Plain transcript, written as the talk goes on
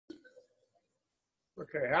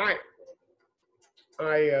Okay,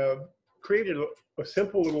 I created a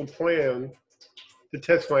simple little plan to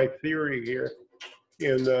test my theory here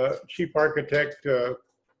in Chief Architect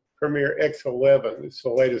Premier X11. It's the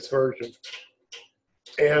latest version.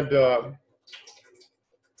 And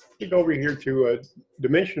we go over here to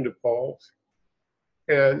dimension defaults.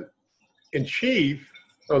 And in Chief,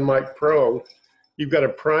 unlike Pro, you've got a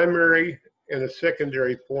primary and a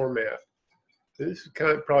secondary format. This is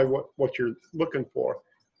kind of probably what you're looking for.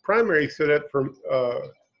 Primary set up for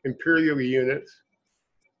imperial units,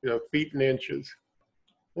 feet and inches.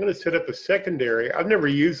 I'm going to set up a secondary. I've never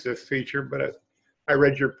used this feature, but I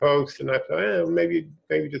read your post and I thought, maybe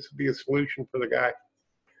this would be a solution for the guy.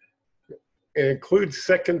 It includes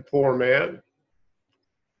second format.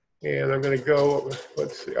 And I'm going to go,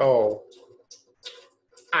 let's see, here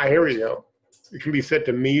we go. It can be set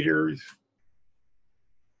to meters,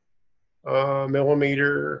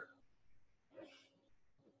 millimeter.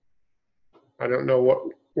 I don't know what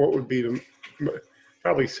would be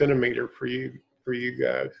probably centimeter for you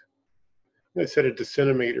guys. I'm going to set it to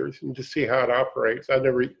centimeters and just see how it operates. I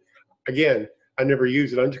never use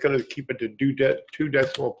it. I'm just going to keep it to 2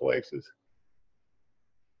 decimal places.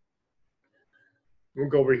 We'll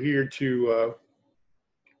go over here to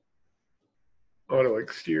auto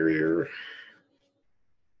exterior.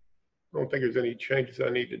 I don't think there's any changes I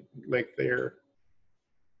need to make there.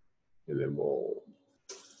 And then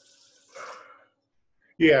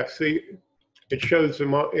see, it shows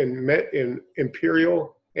them in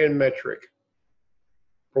Imperial and Metric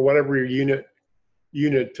for whatever your unit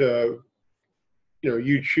you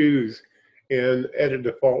choose, and edit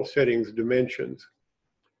default settings dimensions.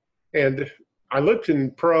 And I looked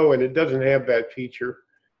in Pro and it doesn't have that feature,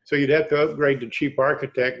 so you'd have to upgrade to Chief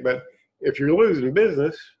Architect. But if you're losing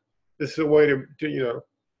business, this is a way to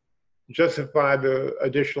justify the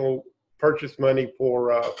additional purchase money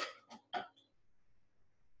for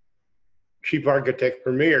Chief Architect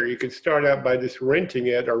Premier. You could start out by just renting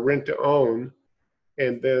it or rent to own,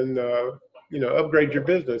 and then upgrade your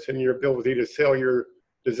business and your ability to sell your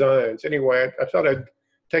designs. Anyway, I thought I'd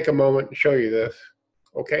take a moment and show you this.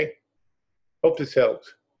 Okay, hope this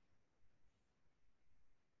helps.